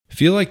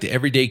Feel like the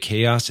everyday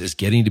chaos is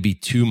getting to be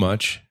too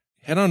much?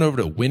 Head on over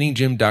to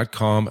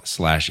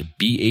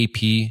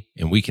winninggym.com/BAP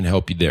and we can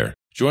help you there.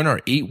 Join our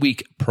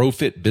 8-week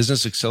ProFit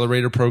Business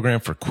Accelerator program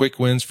for quick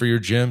wins for your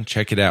gym.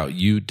 Check it out.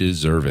 You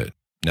deserve it.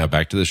 Now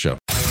back to the show.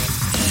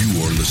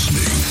 You are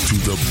listening to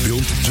the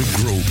Built to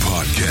Grow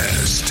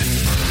podcast.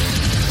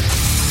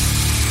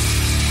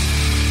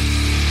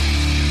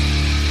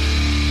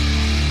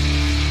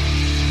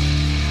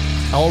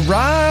 All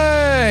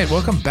right.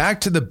 Welcome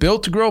back to the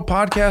Built to Grow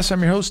podcast.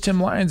 I'm your host,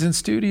 Tim Lyons, in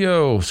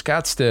studio,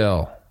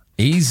 Scottsdale,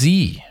 AZ,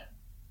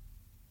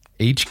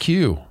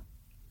 HQ,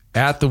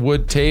 at the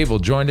wood table,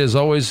 joined as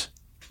always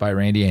by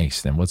Randy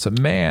Angston. What's up,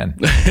 man?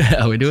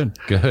 How we doing?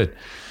 Good.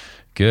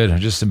 I'm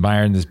just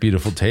admiring this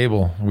beautiful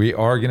table. We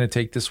are going to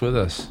take this with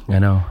us. I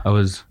know.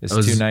 It's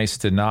too nice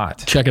to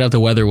not. Checking out the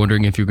weather,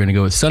 wondering if you're going to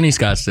go with sunny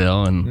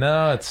Scottsdale. And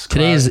no, it's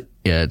today's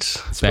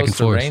it's back and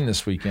forth. To rain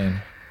this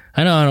weekend.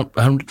 I know.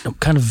 I'm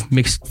kind of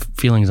mixed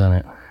feelings on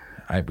it.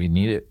 We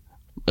need it.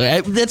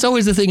 That's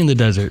always the thing in the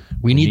desert.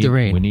 We need the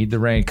rain. We need the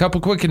rain.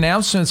 Couple quick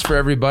announcements for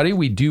everybody.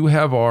 We do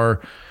have our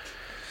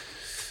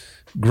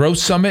Grow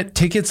Summit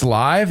tickets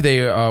live.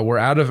 They were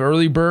out of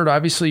early bird.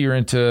 Obviously, you're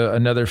into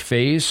another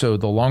phase, so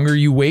the longer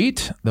you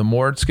wait, the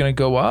more it's going to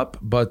go up.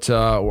 But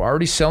we're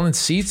already selling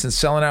seats and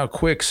selling out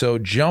quick. So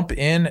jump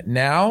in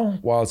now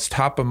while it's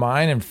top of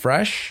mind and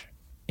fresh.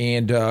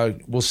 And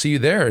we'll see you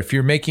there. If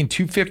you're making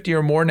 $250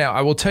 or more now,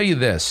 I will tell you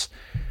this.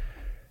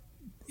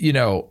 You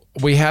know,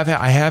 I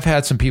have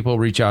had some people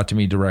reach out to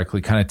me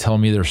directly, kind of tell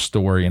me their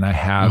story, and I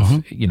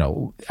have,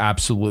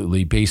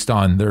 absolutely based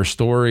on their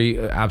story,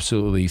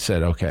 absolutely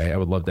said, okay, I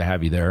would love to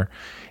have you there.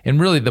 And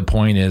really, the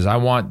point is, I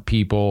want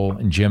people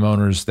and gym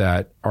owners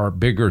that are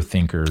bigger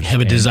thinkers,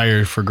 have a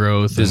desire for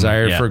growth.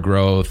 For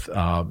growth.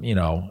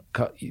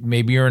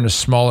 Maybe you're in a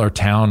smaller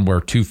town where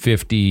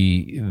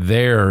 250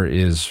 there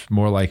is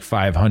more like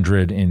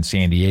 500 in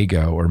San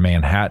Diego or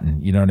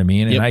Manhattan. You know what I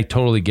mean? Yep. And I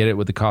totally get it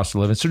with the cost of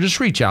living. So just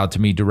reach out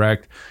to me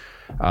direct.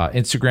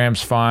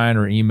 Instagram's fine,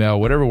 or email,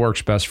 whatever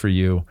works best for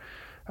you.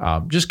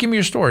 Just give me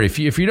your story. If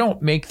you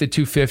don't make the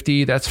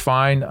 250, that's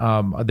fine.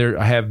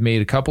 I have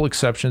made a couple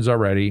exceptions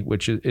already,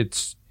 which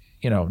it's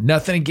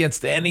nothing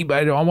against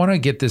anybody. I want to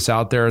get this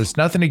out there. It's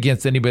nothing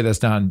against anybody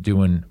that's not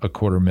doing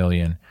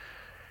 $250,000.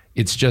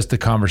 It's just the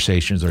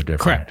conversations are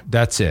different. Correct.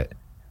 That's it.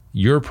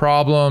 Your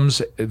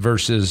problems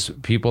versus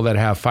people that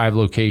have 5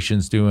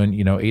 locations doing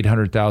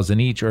 $800,000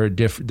 each are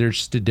they're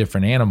just a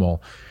different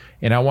animal.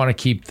 And I want to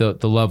keep the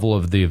level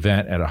of the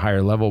event at a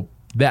higher level.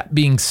 That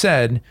being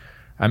said,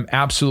 I'm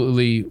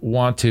absolutely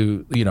want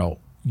to,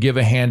 give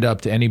a hand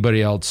up to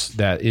anybody else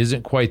that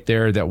isn't quite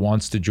there, that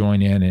wants to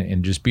join in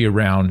and just be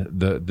around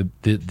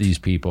these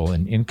people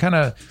and kind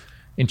of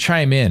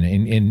chime in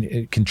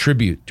and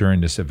contribute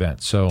during this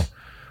event. So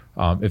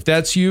if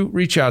that's you,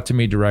 reach out to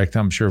me direct.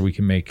 I'm sure we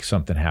can make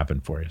something happen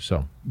for you.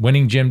 So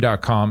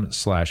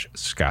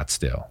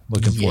winninggym.com/Scottsdale.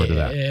 Looking forward to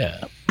that.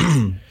 Yeah.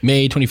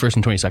 May 21st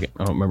and 22nd.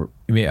 I don't remember.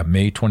 Yeah,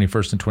 May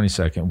 21st and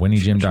 22nd.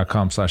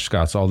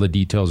 winninggym.com/Scotts. All the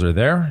details are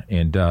there,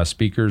 and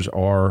speakers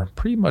are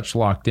pretty much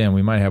locked in.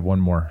 We might have one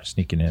more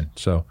sneaking in.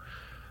 So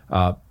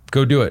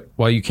go do it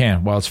while you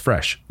can, while it's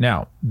fresh.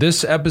 Now,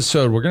 this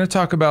episode, we're going to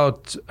talk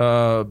about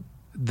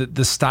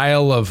the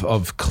style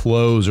of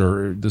close,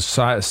 or the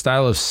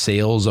style of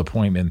sales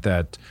appointment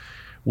that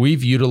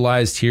we've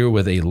utilized here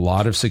with a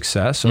lot of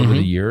success over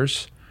the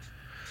years.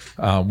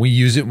 We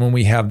use it when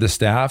we have the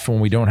staff. When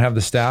we don't have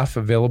the staff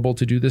available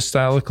to do this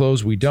style of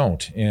close, we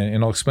don't.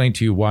 And I'll explain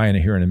to you why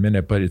here in a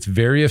minute, but it's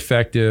very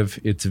effective.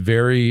 It's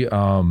very,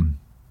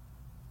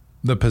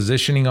 the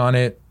positioning on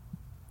it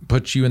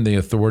puts you in the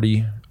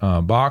authority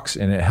box,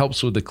 and it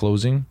helps with the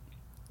closing.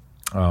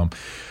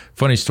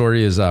 Funny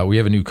story is we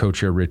have a new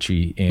coach here,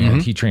 Richie,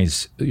 and he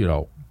trains,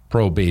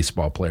 pro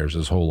baseball players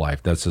his whole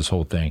life. That's his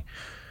whole thing.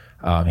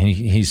 And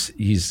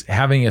he's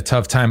having a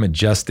tough time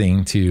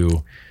adjusting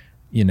to,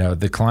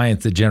 the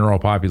clients, the general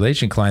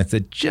population clients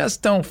that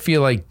just don't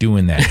feel like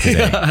doing that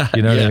today.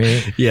 You know what I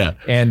mean? Yeah.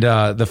 And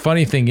the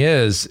funny thing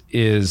is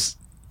he's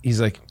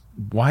like,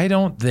 why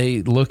don't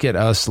they look at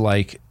us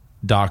like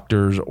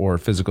doctors or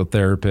physical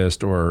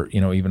therapist or,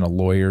 even a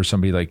lawyer,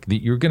 somebody like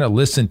you're going to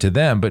listen to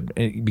them, but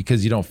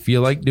because you don't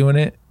feel like doing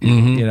it,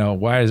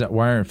 why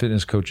aren't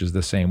fitness coaches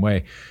the same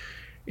way?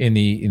 In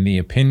the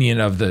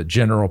opinion of the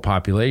general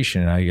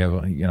population, I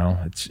go,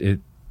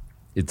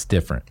 it's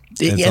different.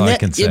 That's all I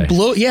can say.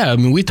 I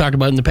mean, we talked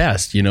about it in the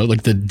past,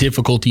 like the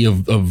difficulty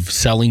of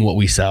selling what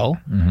we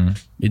sell.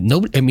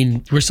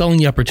 We're selling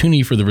the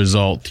opportunity for the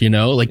result,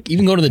 like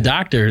even go to the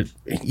doctor,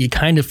 you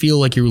kind of feel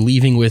like you're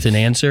leaving with an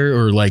answer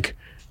or like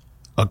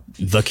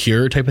the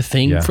cure type of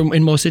thing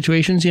in most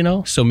situations,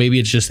 so maybe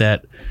it's just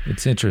that.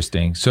 It's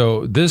interesting.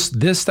 So this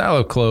style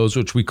of close,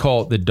 which we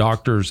call the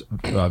doctor's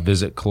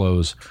visit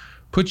close,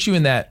 puts you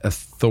in that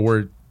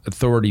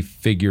authority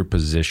figure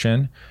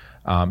position.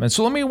 And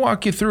so let me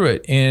walk you through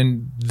it.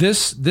 And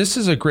this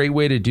is a great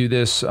way to do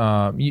this.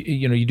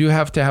 You do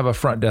have to have a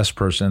front desk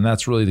person. And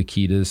that's really the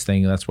key to this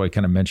thing. That's why I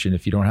kind of mentioned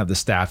if you don't have the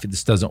staff,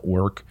 this doesn't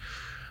work.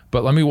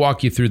 But let me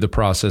walk you through the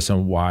process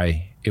and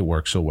why it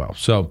works so well.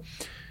 So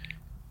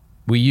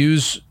we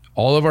use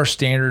all of our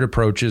standard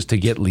approaches to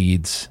get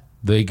leads.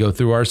 They go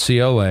through our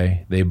CLA,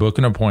 they book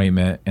an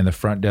appointment, and the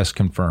front desk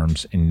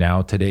confirms. And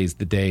now today's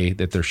the day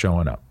that they're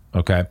showing up.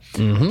 Okay.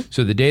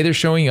 So the day they're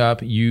showing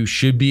up, you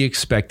should be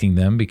expecting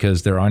them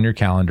because they're on your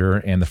calendar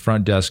and the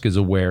front desk is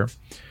aware.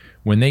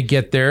 When they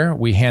get there,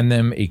 we hand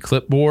them a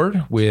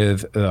clipboard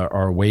with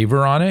our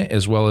waiver on it,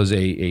 as well as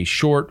a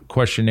short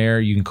questionnaire.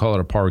 You can call it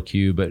a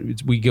PAR-Q, but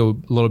we go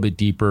a little bit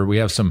deeper. We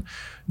have some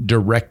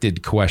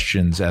directed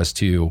questions as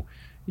to,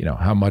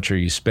 how much are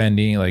you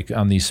spending, like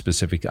on these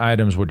specific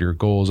items? What are your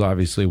goals?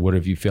 Obviously, what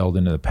have you failed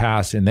in the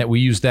past? And that we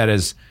use that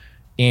as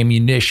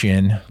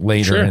ammunition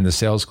later in the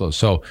sales close.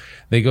 So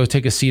they go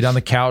take a seat on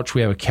the couch.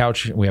 We have a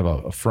couch. We have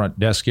a front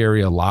desk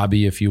area,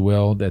 lobby, if you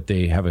will, that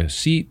they have a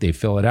seat. They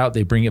fill it out.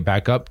 They bring it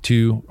back up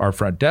to our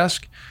front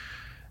desk.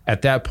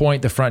 At that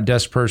point, the front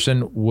desk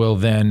person will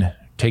then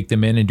take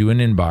them in and do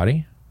an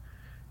in-body.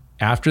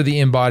 After the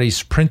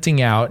in-body's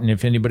printing out, and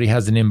if anybody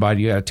has an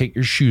in-body, you got to take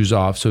your shoes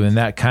off. So in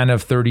that kind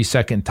of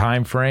 30-second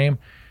time frame,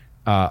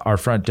 our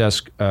front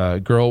desk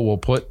girl will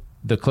put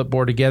the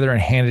clipboard together and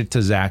hand it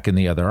to Zach in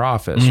the other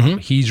office.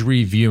 He's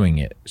reviewing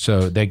it.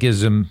 So that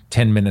gives them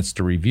 10 minutes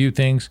to review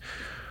things.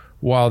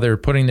 While they're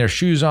putting their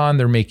shoes on,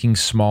 they're making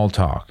small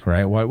talk,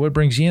 right? What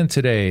brings you in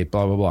today?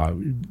 Blah, blah, blah.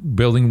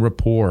 Building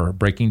rapport,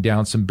 breaking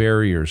down some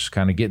barriers,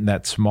 kind of getting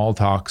that small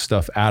talk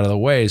stuff out of the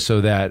way so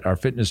that our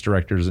fitness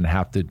director doesn't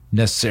have to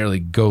necessarily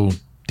go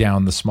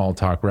down the small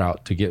talk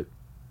route to get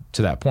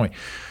to that point.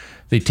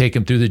 They take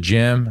them through the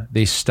gym.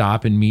 They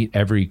stop and meet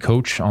every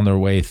coach on their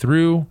way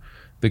through.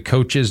 The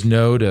coaches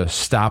know to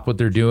stop what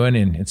they're doing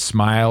and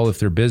smile if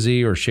they're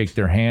busy or shake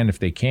their hand if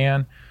they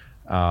can.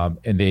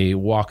 And they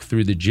walk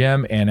through the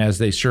gym. And as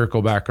they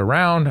circle back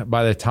around,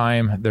 by the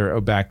time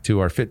they're back to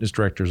our fitness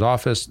director's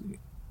office,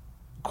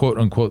 quote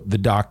unquote, the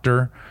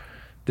doctor,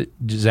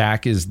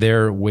 Zach is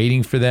there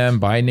waiting for them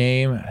by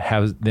name.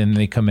 Then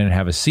they come in and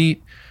have a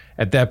seat.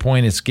 At that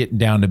point, it's getting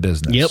down to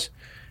business. Yep.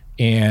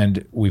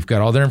 And we've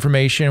got all their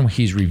information.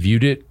 He's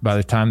reviewed it. By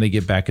the time they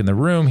get back in the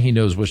room, he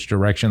knows which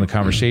direction the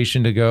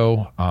conversation to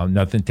go.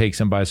 Nothing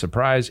takes him by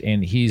surprise.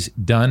 And he's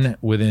done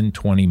within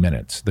 20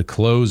 minutes. The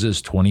close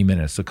is 20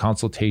 minutes. The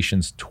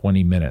consultation's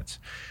 20 minutes.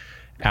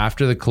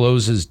 After the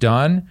close is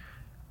done,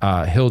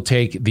 he'll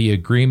take the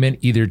agreement,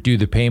 either do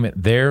the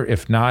payment there.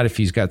 If not, if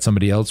he's got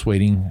somebody else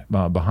waiting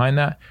behind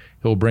that,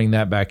 he'll bring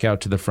that back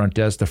out to the front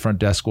desk. The front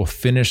desk will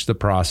finish the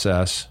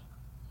process,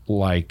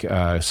 like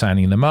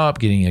signing them up,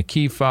 getting a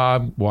key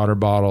fob, water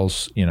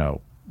bottles,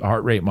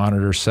 heart rate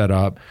monitor set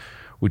up.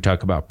 We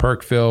talk about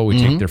perk fill. We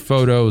take their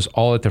photos,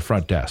 all at the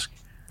front desk.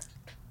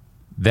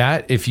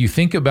 That, if you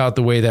think about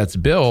the way that's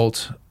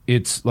built,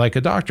 it's like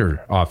a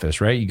doctor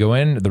office, right? You go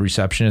in, the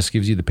receptionist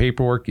gives you the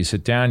paperwork, you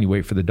sit down, you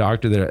wait for the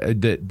doctor.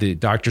 The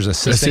doctor's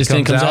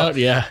assistant comes out,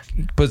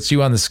 puts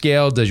you on the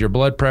scale, does your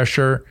blood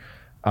pressure.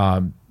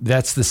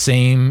 That's the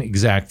same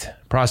exact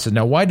process.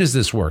 Now, why does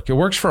this work? It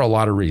works for a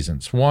lot of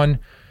reasons. One,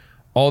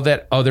 all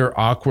that other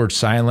awkward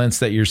silence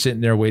that you're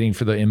sitting there waiting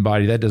for the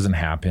in-body, that doesn't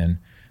happen.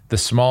 The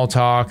small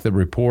talk, the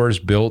rapport is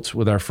built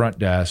with our front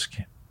desk.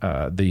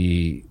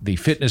 The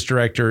fitness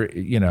director,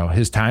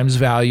 his time's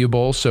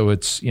valuable. So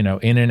it's, in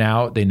and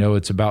out. They know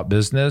it's about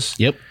business.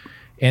 Yep.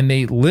 And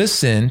they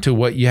listen to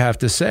what you have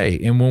to say.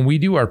 And when we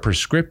do our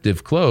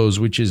prescriptive close,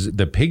 which is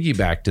the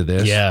piggyback to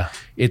this,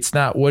 it's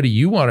not what do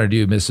you want to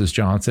do, Mrs.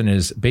 Johnson,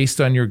 is based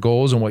on your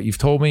goals and what you've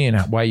told me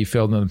and why you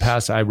failed in the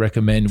past, I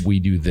recommend we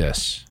do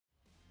this.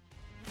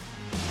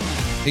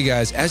 Hey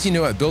guys, as you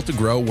know, at Built to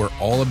Grow, we're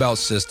all about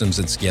systems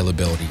and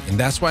scalability. And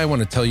that's why I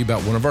want to tell you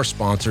about one of our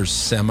sponsors,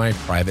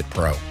 Semi-Private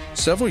Pro.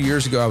 Several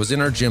years ago, I was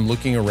in our gym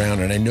looking around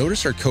and I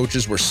noticed our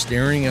coaches were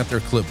staring at their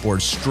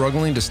clipboards,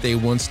 struggling to stay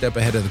one step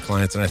ahead of the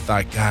clients. And I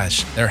thought,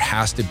 gosh, there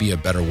has to be a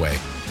better way.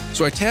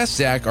 So I tasked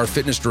Zach, our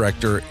fitness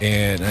director,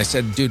 and I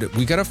said, dude,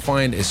 we got to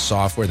find a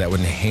software that would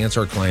enhance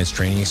our clients'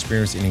 training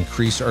experience and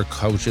increase our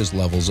coaches'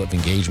 levels of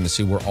engagement.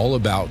 See, we're all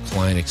about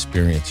client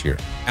experience here.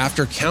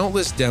 After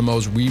countless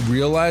demos, we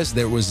realized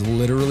there was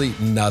literally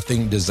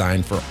nothing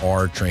designed for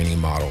our training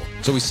model.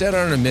 So we set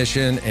out on a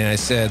mission and I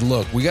said,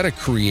 look, we got to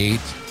create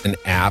an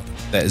app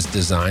that is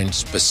designed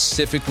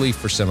specifically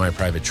for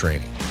semi-private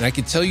training. And I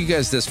can tell you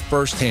guys this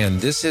firsthand,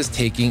 this is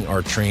taking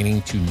our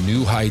training to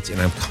new heights, and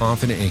I'm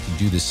confident it can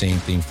do the same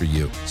thing for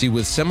you. See,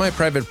 with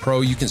Semi-Private Pro,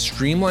 you can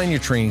streamline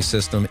your training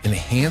system,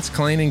 enhance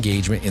client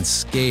engagement, and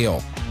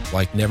scale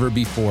like never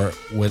before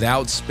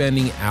without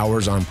spending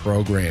hours on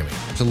programming.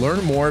 To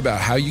learn more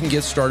about how you can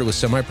get started with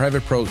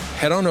Semi-Private Pro,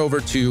 head on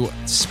over to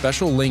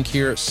special link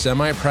here,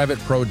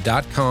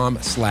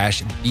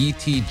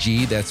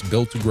 semiprivatepro.com/BTG. That's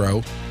Built to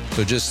Grow.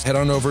 So just head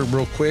on over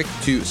real quick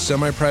to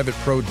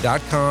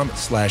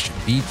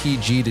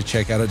semiprivatepro.com/BTG to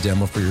check out a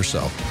demo for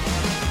yourself.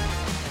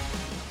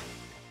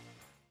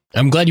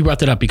 I'm glad you brought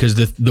that up because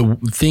the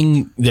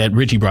thing that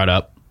Richie brought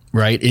up,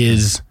 right,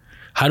 is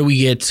how do we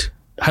get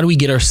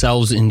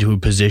ourselves into a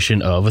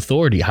position of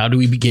authority? How do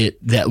we get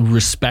that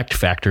respect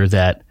factor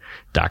that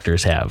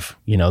doctors have,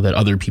 that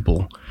other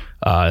people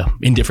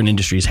in different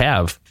industries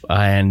have.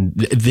 And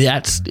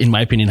that's, in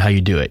my opinion, how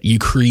you do it. You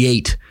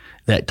create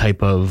that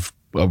type of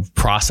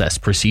process,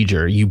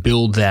 procedure. You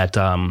build that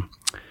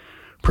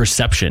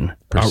perception.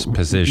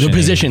 Position. The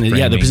position. Framing,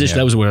 yeah, the position.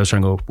 That was what I was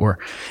trying to go for.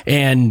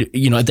 And,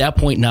 at that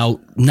point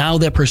now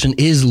that person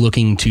is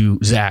looking to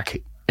Zach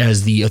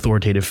as the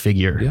authoritative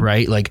figure,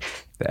 right? Like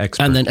the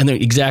expert. And then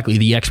exactly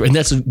the expert. And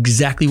that's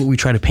exactly what we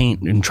try to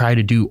paint and try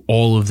to do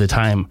all of the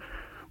time.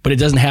 But it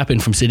doesn't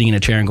happen from sitting in a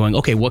chair and going,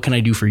 okay, what can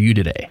I do for you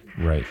today?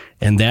 Right.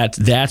 And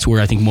that's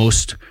where I think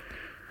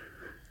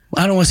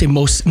I don't want to say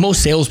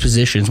most sales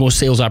positions, most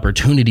sales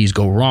opportunities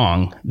go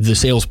wrong. The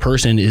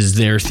salesperson is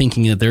there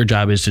thinking that their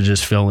job is to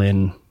just fill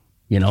in,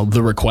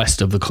 the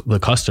request of the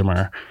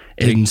customer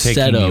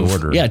instead of the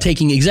order. Yeah,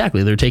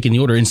 they're taking the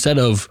order instead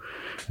of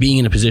being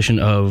in a position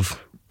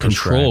of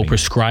control,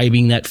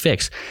 prescribing that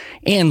fix.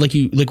 And like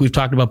we've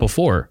talked about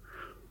before,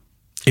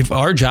 if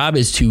our job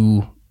is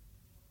to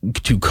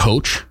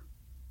coach,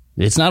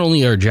 it's not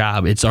only our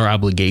job, it's our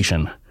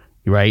obligation,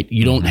 right?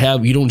 You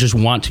don't just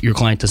want your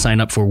client to sign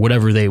up for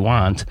whatever they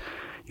want.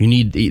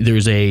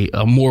 There's a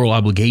moral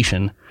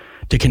obligation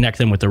to connect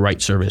them with the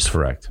right service.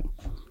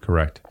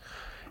 Correct.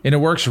 And it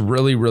works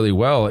really, really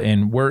well.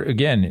 And we're,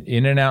 again,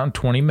 in and out in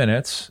 20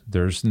 minutes.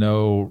 There's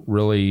no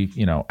really,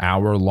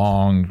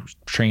 hour-long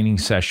training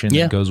session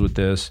that goes with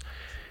this.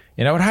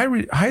 And I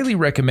would highly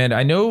recommend,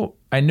 I know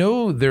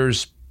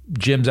there's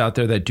gyms out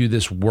there that do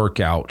this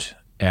workout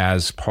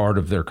as part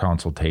of their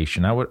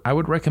consultation. I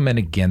would recommend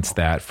against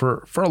that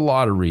for a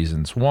lot of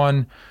reasons.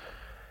 One,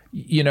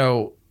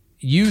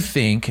 you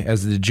think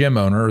as the gym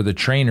owner or the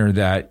trainer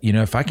that,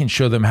 if I can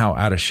show them how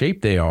out of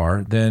shape they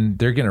are, then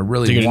they're going to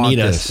really want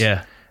this.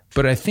 Yeah.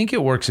 But I think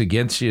it works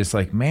against you. It's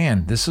like,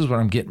 man, this is what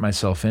I'm getting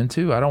myself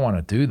into. I don't want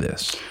to do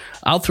this.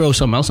 I'll throw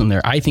something else in there.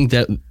 I think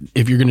that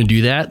if you're going to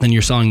do that, then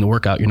you're selling the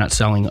workout. You're not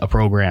selling a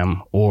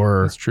program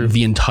or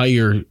the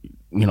entire,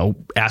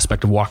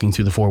 aspect of walking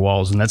through the four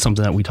walls. And that's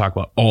something that we talk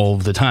about all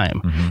the time.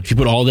 Mm-hmm. If you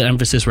put all the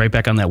emphasis right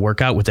back on that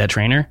workout with that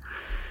trainer,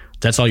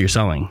 that's all you're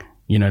selling.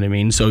 You know what I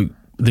mean? So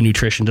the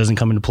nutrition doesn't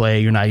come into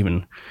play. You're not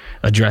even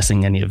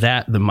addressing any of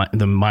that. The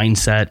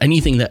mindset,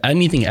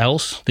 anything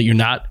else that you're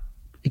not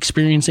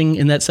experiencing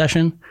in that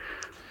session.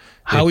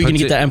 How are you going to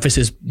get that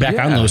emphasis back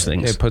on those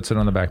things? It puts it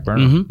on the back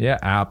burner. Mm-hmm. Yeah,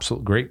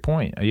 absolutely. Great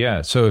point.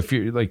 Yeah. So if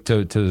you're like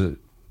to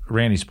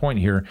Randy's point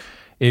here,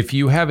 if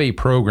you have a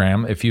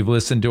program, if you've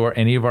listened to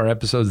any of our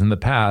episodes in the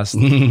past,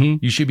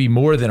 you should be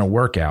more than a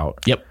workout.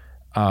 Yep.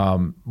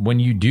 When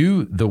you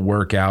do the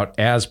workout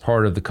as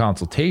part of the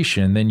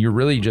consultation, then you're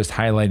really just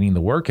highlighting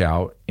the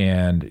workout,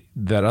 and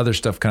that other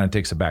stuff kind of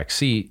takes a back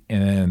seat,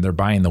 and they're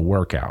buying the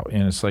workout.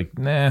 And it's like,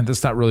 nah,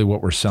 that's not really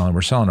what we're selling.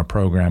 We're selling a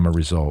program, a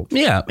result.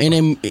 Yeah.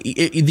 And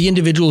the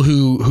individual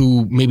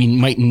who maybe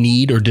might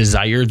need or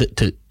desire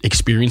to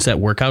experience that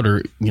workout,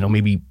 or,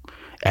 maybe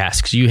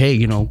asks you, hey,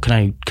 can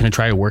I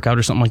try a workout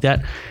or something like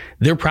that?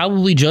 They're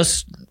probably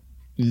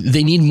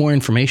they need more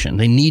information.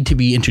 They need to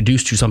be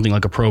introduced to something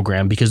like a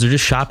program because they're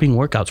just shopping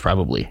workouts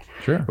probably.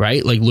 Sure.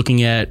 Right? Like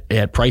looking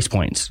at price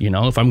points.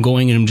 If I'm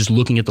going and I'm just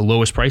looking at the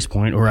lowest price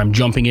point, or I'm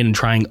jumping in and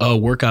trying a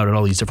workout at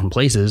all these different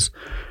places,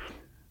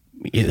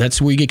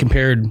 that's where you get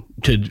compared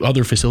to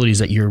other facilities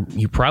that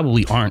you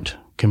probably aren't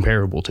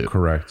comparable to.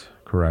 Correct.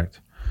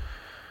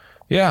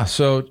 Yeah,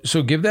 so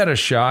give that a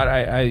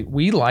shot.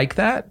 We like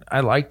that.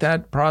 I like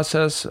that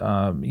process.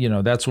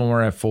 That's when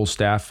we're at full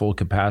staff, full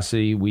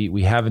capacity.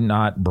 We have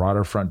not brought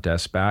our front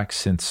desk back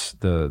since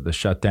the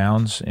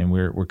shutdowns, and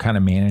we're kind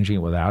of managing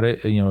it without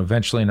it.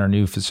 Eventually in our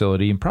new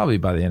facility, and probably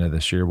by the end of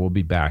this year, we'll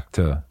be back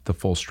to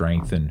full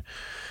strength and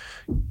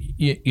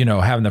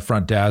having the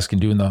front desk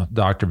and doing the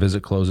doctor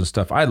visit close and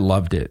stuff. I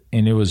loved it.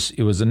 And it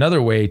was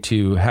another way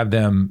to have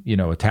them,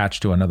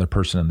 attached to another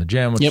person in the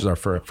gym, which is our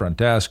front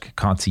desk,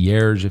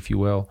 concierge, if you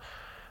will.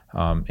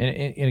 And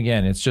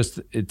again,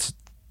 it's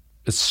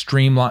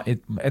streamlined.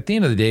 At the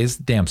end of the day, it's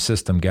the damn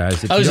system,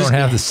 guys. If you don't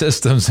have the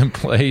systems in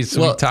place,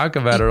 we talk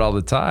about it all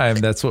the time.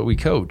 That's what we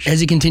coach.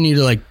 As you continue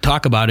to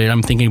talk about it,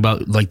 I'm thinking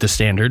about the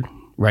standard,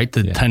 right?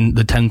 The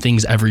 10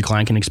 things every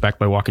client can expect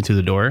by walking through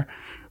the door.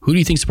 Who do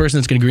you think is the person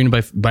that's going to greet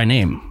them by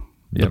name?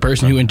 Yep. The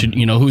person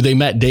who they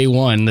met day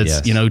one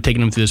that's,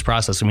 taking them through this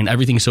process. I mean,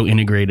 everything's so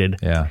integrated.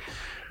 Yeah.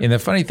 And the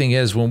funny thing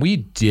is, when we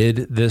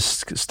did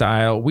this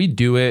style, we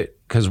do it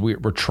because we're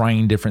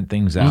trying different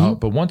things out. Mm-hmm.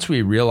 But once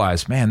we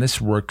realize, man,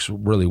 this works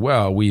really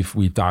well,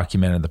 we've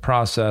documented the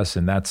process,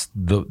 and that's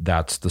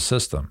the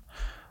system.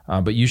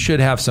 But you should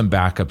have some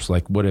backups.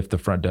 Like, what if the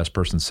front desk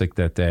person's sick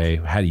that day?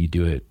 How do you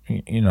do it?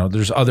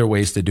 There's other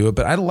ways to do it,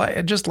 but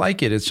I just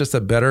like it. It's just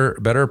a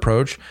better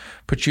approach.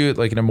 Put you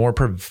in a more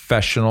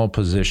professional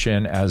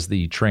position as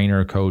the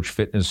trainer, coach,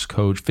 fitness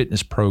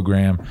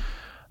program.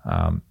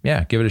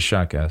 Give it a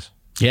shot, guys.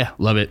 Yeah,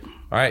 love it.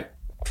 All right.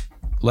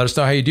 Let us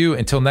know how you do.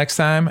 Until next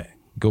time,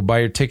 go buy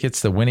your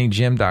tickets,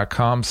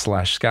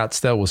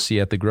 theWinningGym.com/Scottsdale. We'll see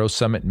you at the Grow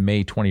Summit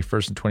May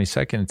 21st and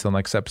 22nd. Until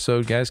next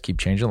episode, guys, keep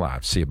changing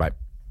lives. See you. Bye.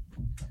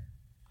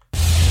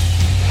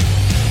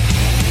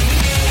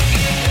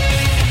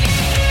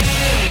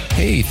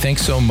 Hey,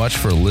 thanks so much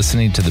for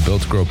listening to the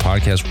Built to Grow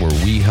podcast, where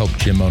we help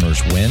gym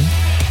owners win.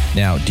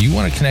 Now, do you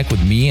want to connect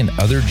with me and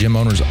other gym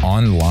owners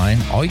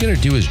online? All you got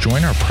to do is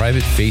join our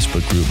private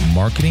Facebook group,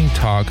 Marketing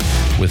Talk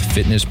with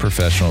Fitness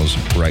Professionals,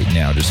 right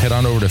now. Just head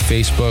on over to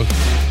Facebook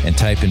and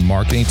type in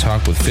Marketing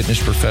Talk with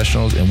Fitness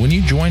Professionals. And when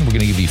you join, we're going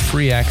to give you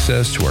free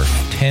access to our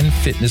 10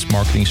 fitness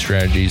marketing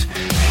strategies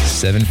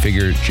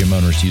 7-figure gym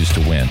owners use to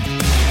win.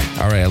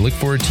 All right, I look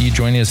forward to you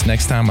joining us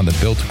next time on the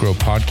Built to Grow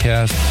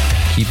podcast.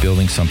 Keep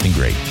building something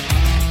great.